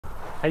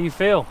How you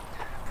feel?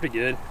 Pretty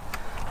good.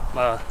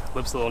 My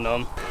lip's a little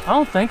numb. I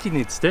don't think you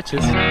need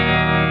stitches. Are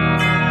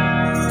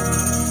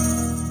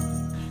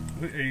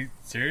you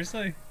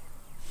seriously?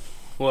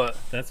 What?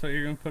 That's what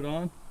you're gonna put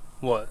on?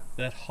 What?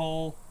 That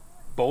whole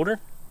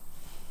Boulder?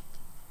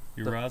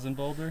 your rosin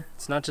boulder?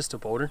 It's not just a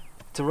boulder.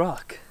 It's a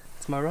rock.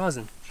 It's my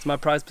rosin. It's my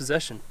prized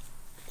possession.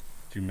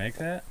 Did you make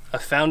that? I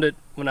found it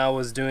when I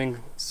was doing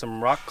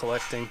some rock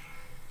collecting.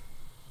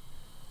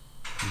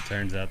 It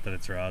turns out that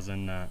it's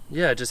rosin, not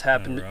Yeah, it just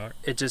happened. rock.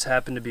 It just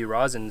happened to be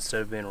rosin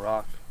instead of being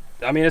rock.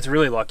 I mean, it's a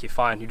really lucky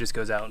find. He just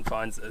goes out and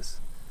finds this.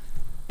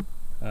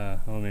 I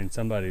mean,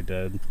 somebody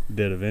did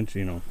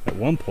eventually, at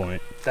one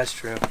point. That's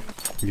true.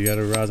 You got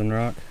a rosin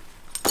rock?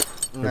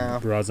 No.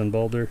 A rosin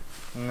boulder?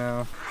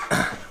 No.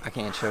 I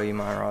can't show you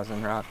my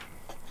rosin rock.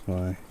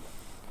 Why?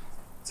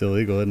 It's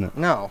illegal, isn't it?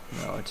 No,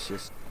 it's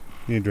just...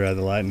 You need to ride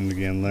the lightning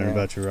again and learn Yeah.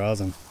 about your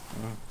rosin.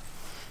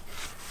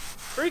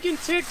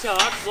 Freaking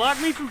TikTok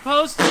blocked me from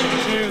posting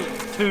in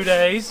 2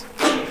 days.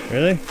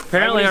 Really?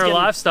 Apparently our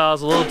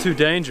lifestyle's a little too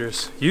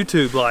dangerous.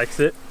 YouTube likes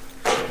it.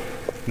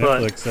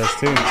 Netflix does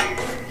too.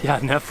 Yeah,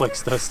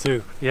 Netflix does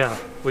too. Yeah,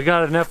 we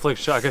got a Netflix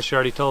show. I guess you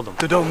already told them.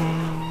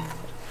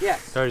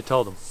 Yes. I already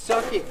told them.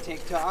 Suck it,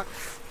 TikTok.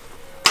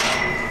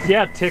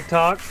 Yeah,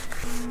 TikTok.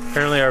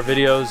 Apparently our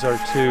videos are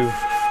too,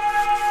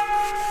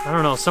 I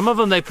don't know, some of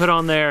them they put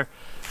on there,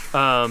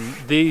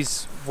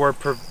 these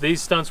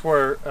stunts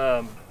were,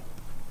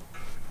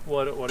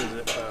 what is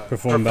it?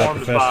 Performed by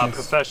professionals.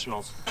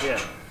 Professionals.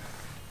 Yeah.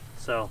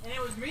 So. And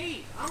it was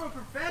me. I'm a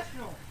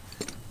professional.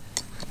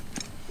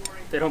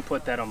 They don't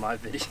put that on my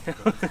video.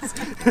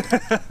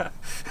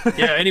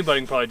 Yeah,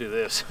 anybody can probably do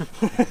this.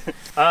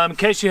 In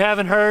case you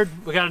haven't heard,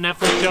 we got a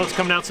Netflix show. It's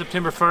coming out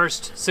September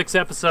 1st, 6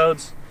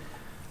 episodes.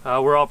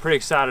 We're all pretty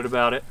excited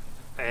about it,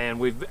 and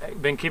we've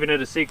been keeping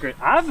it a secret.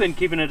 I've been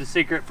keeping it a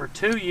secret for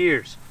 2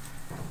 years.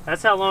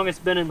 That's how long it's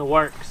been in the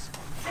works.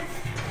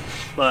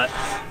 But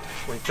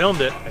we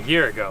filmed it a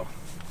year ago,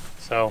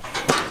 so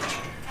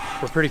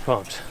we're pretty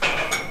pumped.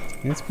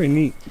 That's pretty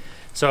neat.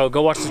 So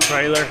go watch the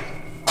trailer.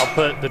 I'll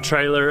put the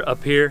trailer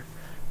up here.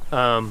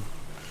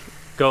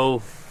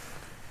 Go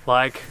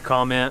like,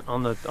 comment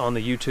on the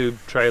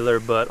YouTube trailer,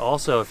 but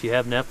also if you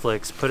have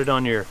Netflix, put it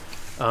on your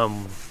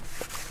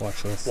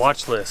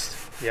watch list.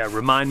 Yeah,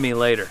 remind me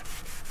later.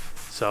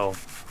 So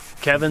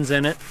Kevin's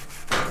in it.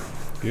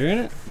 You're in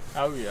it?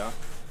 Oh, yeah.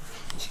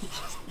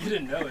 You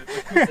didn't know it.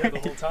 He was there the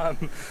whole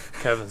time.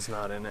 Kevin's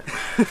not in it.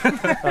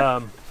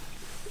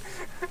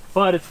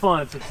 But it's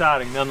fun, it's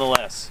exciting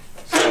nonetheless.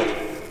 So,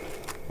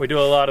 we do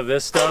a lot of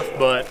this stuff,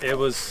 but it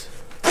was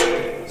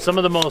some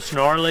of the most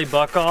gnarly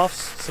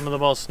buck-offs, some of the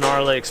most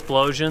gnarly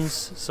explosions,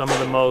 some of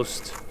the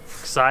most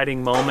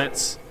exciting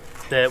moments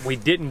that we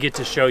didn't get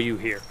to show you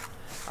here.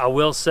 I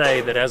will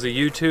say that as a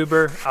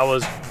YouTuber, I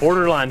was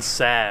borderline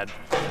sad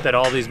that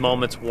all these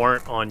moments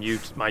weren't on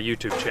my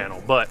YouTube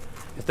channel. But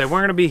if they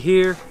weren't gonna be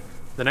here,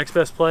 the next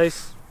best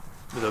place,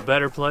 the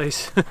better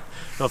place,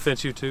 no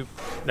offense YouTube,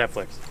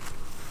 Netflix.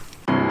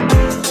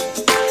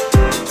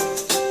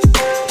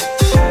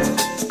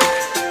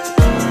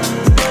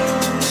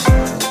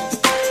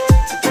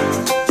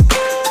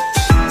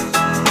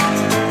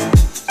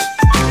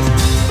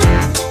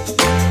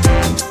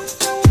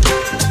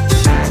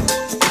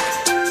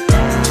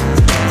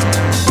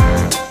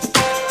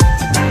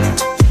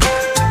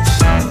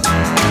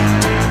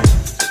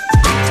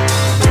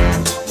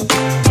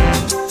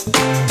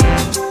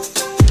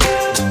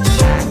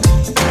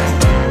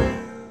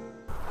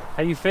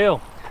 How you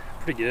feel?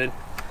 Pretty good.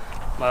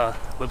 My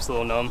lip's a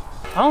little numb.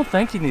 I don't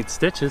think you need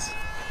stitches.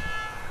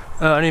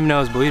 I didn't even know I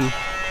was bleeding.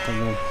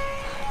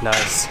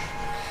 Nice.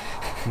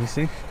 Let me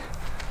see.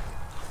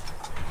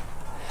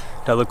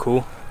 That look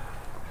cool.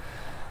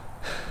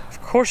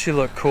 Of course you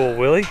look cool,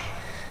 Willie.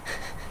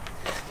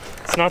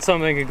 It's not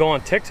something that can go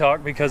on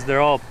TikTok because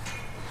they're all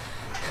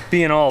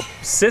being all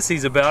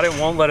sissies about it and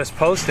won't let us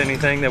post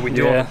anything that we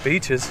do on the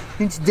beaches.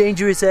 It's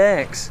dangerous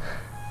acts.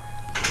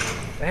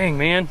 Dang,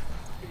 man.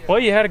 Well,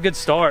 you had a good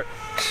start.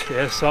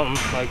 Yeah,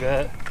 something like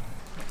that.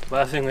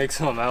 Laughing makes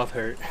my mouth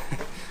hurt.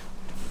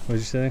 What'd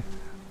you say?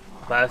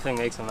 Laughing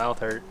makes my mouth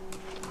hurt.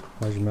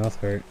 Why's your mouth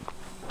hurt?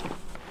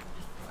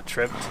 I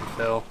tripped and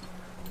fell.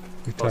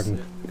 You're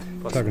Busted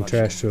talking my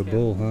trash chin. to a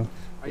bull, huh?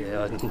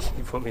 Yeah,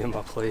 you put me in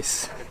my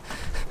place.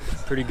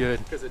 Pretty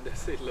good.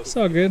 It's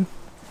all good.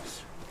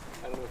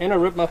 And I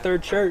ripped my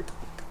third shirt.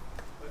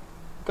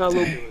 Got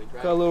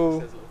a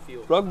little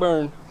rug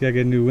burn. You gotta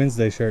get a new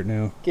Wednesday shirt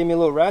now. Gave me a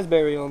little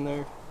raspberry on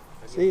there.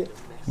 See it?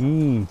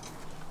 Mmm.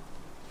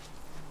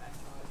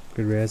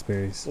 Good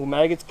raspberries. Will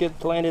maggots get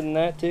planted in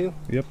that too?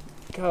 Yep.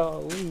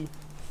 Golly,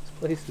 this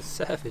place is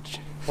savage.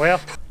 Well,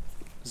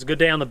 it's a good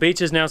day on the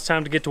beaches. Now it's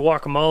time to get to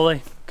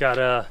guacamole.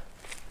 Got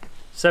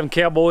 7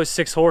 cowboys,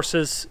 6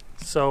 horses.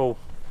 So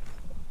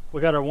we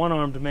got our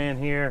one-armed man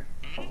here.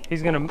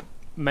 He's gonna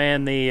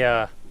man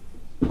the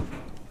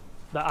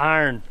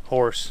iron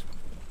horse,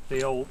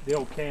 the old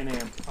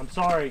Can-Am. I'm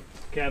sorry,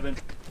 Kevin.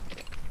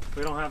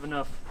 We don't have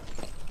enough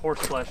horse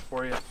flesh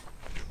for you.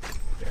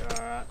 Yeah,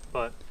 all right.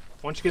 But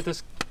once you get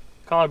this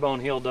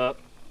collarbone healed up,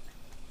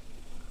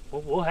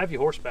 We'll have you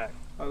horseback.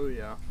 Oh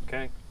yeah.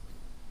 Okay.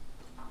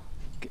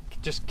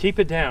 Just keep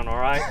it down, all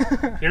right?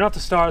 You're not the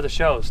star of the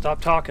show.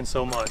 Stop talking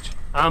so much.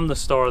 I'm the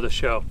star of the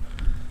show.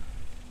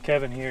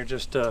 Kevin here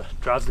just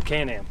drives the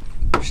Can-Am.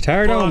 Just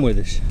tired on with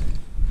us.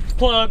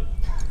 Plug.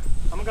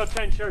 I'm gonna go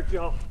change shirts,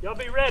 y'all. Y'all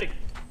be ready.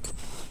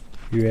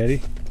 You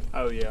ready?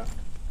 Oh yeah.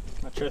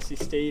 My trusty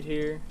steed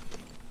here.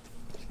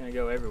 Just gonna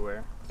go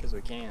everywhere because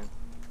we can.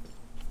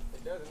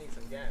 It does need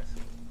some gas.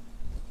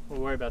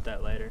 We'll worry about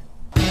that later.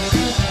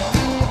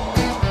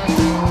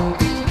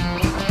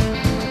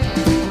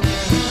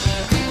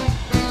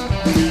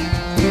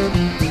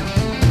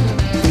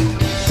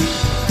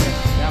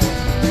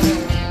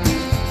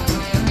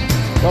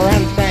 Go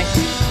around the tank.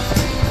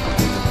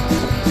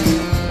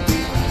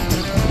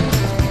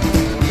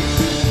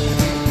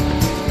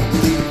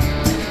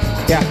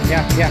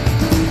 Yeah.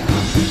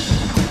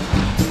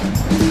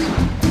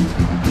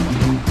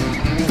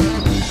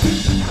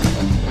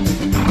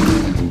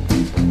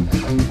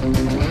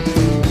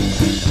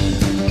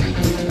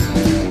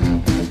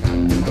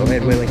 Go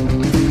ahead, Willie.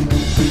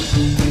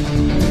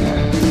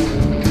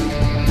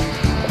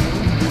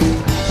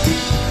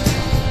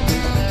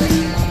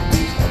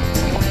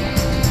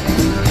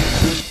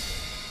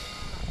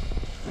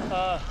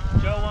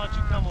 Joe, why don't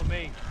you come with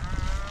me?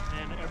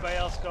 And everybody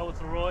else go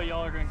with Leroy.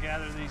 Y'all are gonna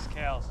gather these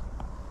cows.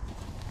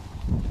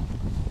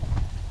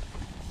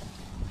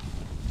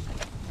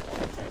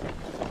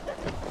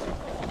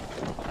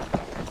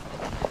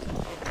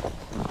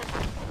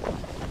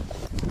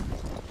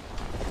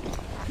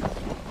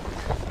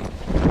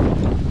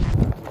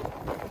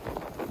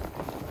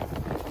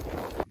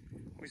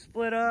 We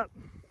split up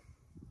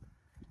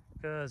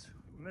because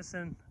we're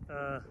missing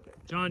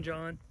John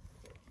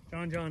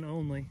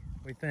only,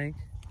 we think,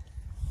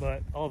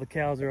 but all the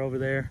cows are over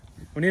there.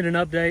 We need an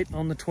update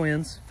on the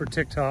twins for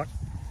TikTok,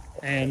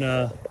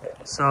 and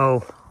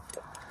so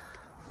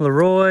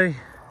Leroy,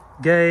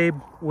 Gabe,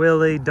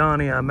 Willie,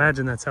 Donnie, I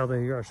imagine that's how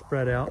they are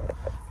spread out,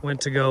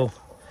 went to go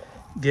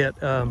get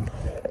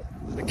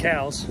the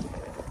cows,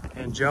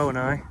 and Joe and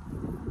I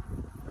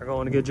are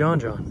going to get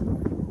John.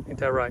 Ain't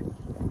that right?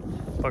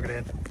 Bucket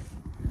head.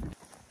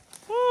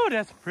 Woo,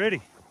 that's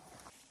pretty.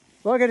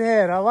 Bucket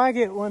head, I like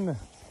it when the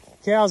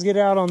cows get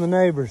out on the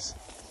neighbors.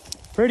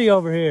 Pretty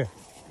over here.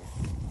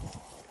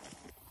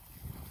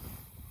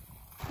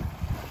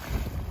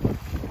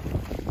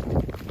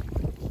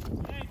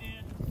 Hey,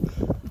 Dan.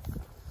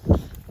 I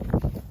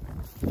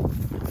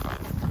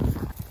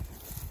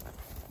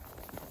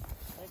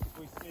think if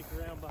we sneak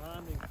around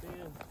behind these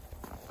pins.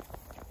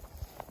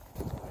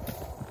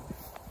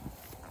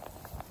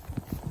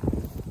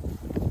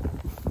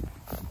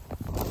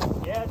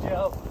 Yeah,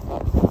 Joe.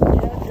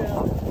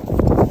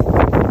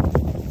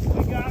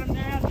 We got him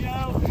now,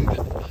 Joe.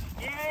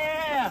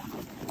 Yeah.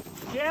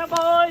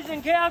 Cowboys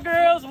and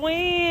cowgirls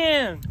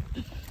win.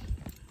 Good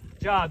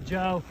job,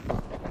 Joe.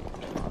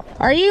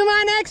 Are you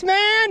my next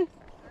man?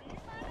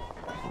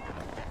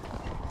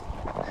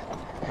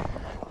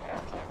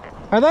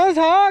 Are those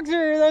hogs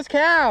or are those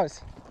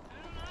cows?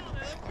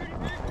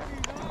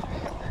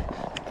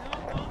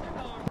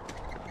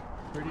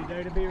 Pretty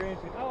day to be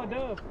ranching. Oh, a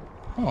dove.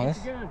 Oh, that's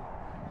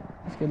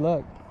good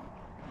luck.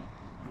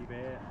 You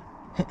bet.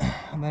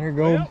 I better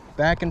go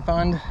back and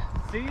find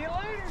See you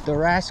later. the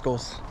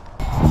rascals.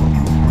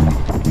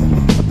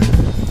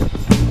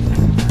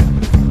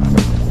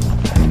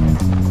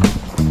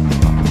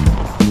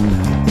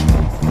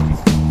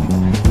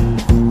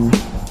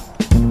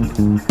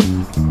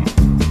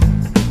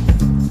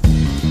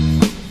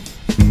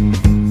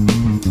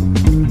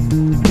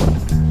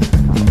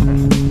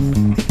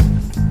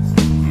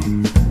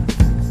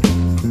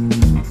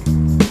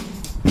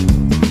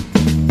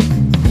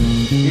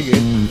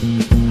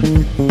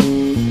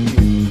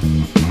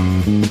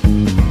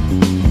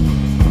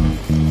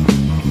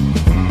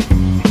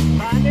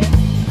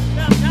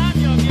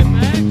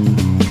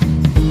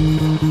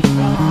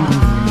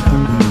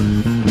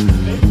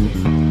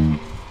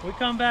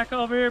 Back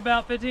over here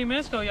about 15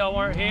 minutes ago, y'all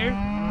weren't here.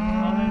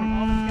 All the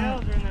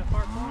cows are in that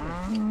far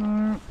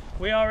corner.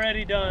 We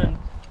already done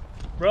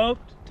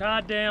roped,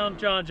 tied down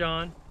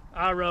John.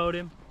 I rode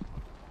him.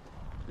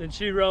 Then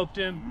she roped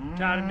him,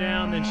 tied him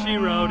down, then she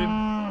rode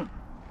him.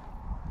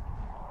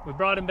 We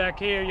brought him back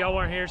here. Y'all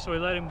weren't here, so we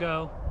let him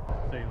go.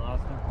 So you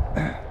lost him?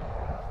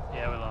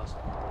 Yeah, we lost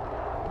him.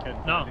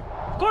 Couldn't No, find him.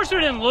 of course we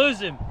didn't lose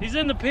him. He's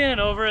in the pen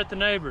over at the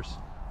neighbors.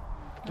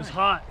 It was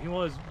hot. He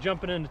was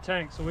jumping in the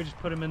tank, so we just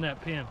put him in that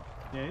pen.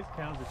 Yeah, these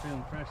cows are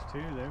feeling fresh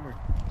too. They were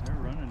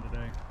running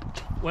today.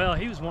 Well,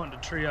 he was wanting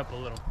to tree up a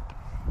little.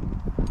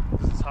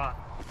 This is hot.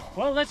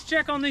 Well, let's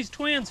check on these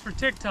twins for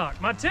TikTok.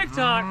 My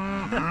TikTok,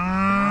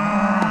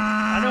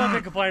 I know I've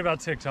been complaining about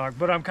TikTok,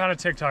 but I'm kind of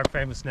TikTok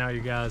famous now, you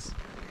guys.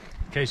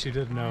 In case you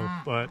didn't know,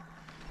 but.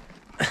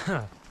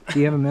 Do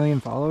you have 1 million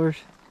followers?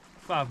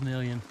 5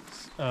 million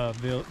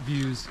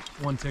views,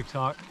 one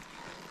TikTok.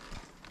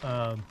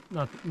 No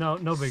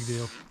big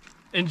deal.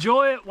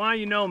 Enjoy it while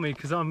you know me,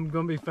 because I'm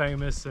going to be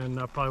famous and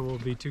I probably will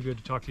be too good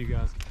to talk to you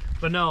guys.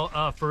 But no,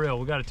 for real,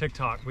 we got a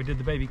TikTok. We did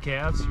the baby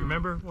calves.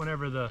 Remember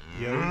whenever the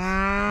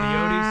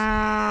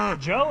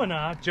Yotes?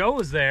 Joe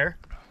was there,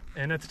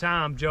 and at the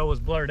time Joe was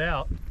blurred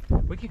out.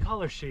 We can call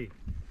her she.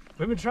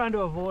 We've been trying to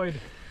avoid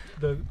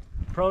the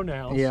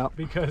pronouns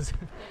because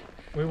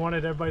we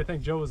wanted everybody to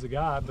think Joe was a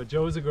guy, but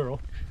Joe is a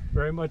girl.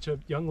 Very much a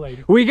young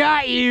lady. We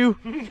got you.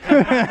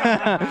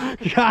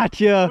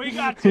 Gotcha. We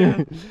got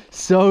you.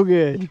 So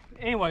good.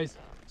 Anyways,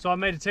 so I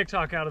made a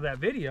TikTok out of that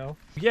video.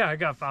 Yeah, I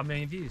got 5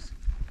 million views.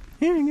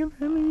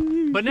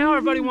 But now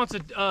everybody wants a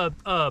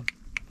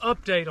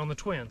update on the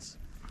twins.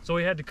 So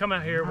we had to come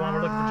out here while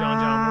we're looking for John.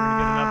 We're gonna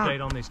get an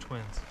update on these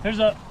twins. There's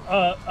a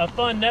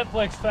fun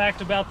Netflix fact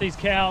about these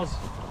cows.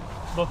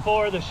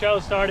 Before the show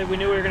started, we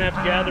knew we were gonna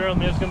have to gather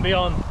them. It was gonna be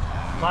on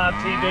live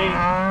TV.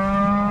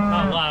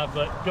 Not live,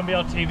 but gonna be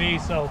on TV.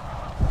 So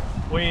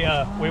we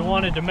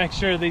wanted to make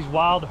sure these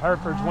wild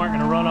Herefords weren't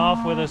gonna run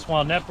off with us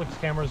while Netflix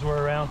cameras were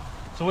around.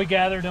 So we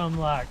gathered them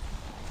like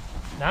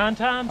 9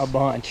 times. A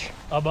bunch.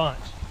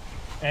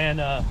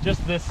 And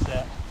just this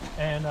set.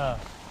 And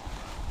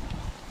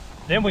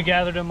then we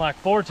gathered them like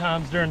 4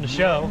 times during the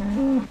show.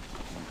 Go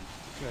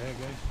ahead,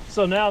 guys.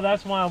 So now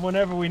that's why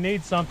whenever we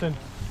need something,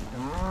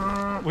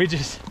 they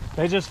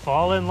just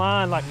fall in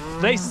line. Like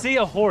they see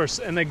a horse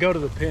and they go to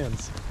the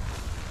pens.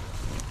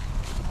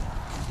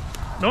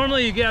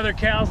 Normally you gather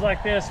cows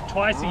like this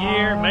twice a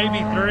year, maybe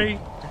 3.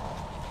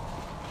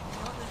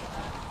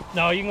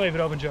 No, you can leave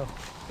it open, Joe.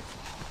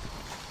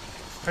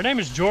 Her name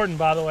is Jordan,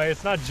 by the way.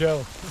 It's not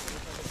Joe.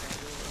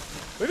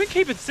 We've been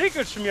keeping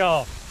secrets from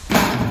y'all.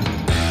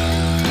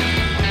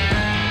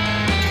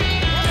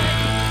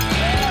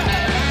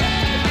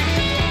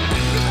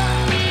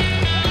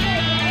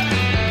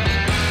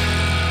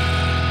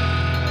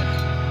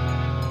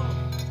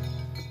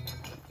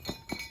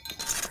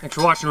 Thanks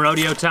for watching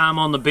Rodeo Time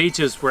on the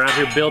beaches. We're out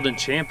here building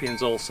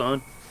champions, old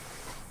son.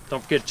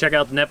 Don't forget to check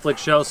out the Netflix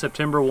show,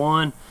 September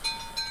 1.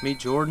 Meet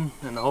Jordan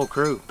and the whole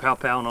crew. Pow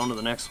pow and on to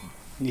the next one.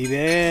 You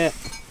bet.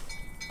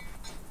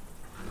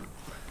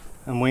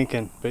 I'm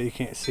winking, but you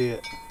can't see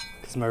it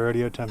because my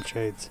Rodeo Time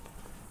shades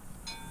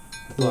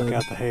block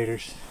out the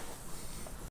haters.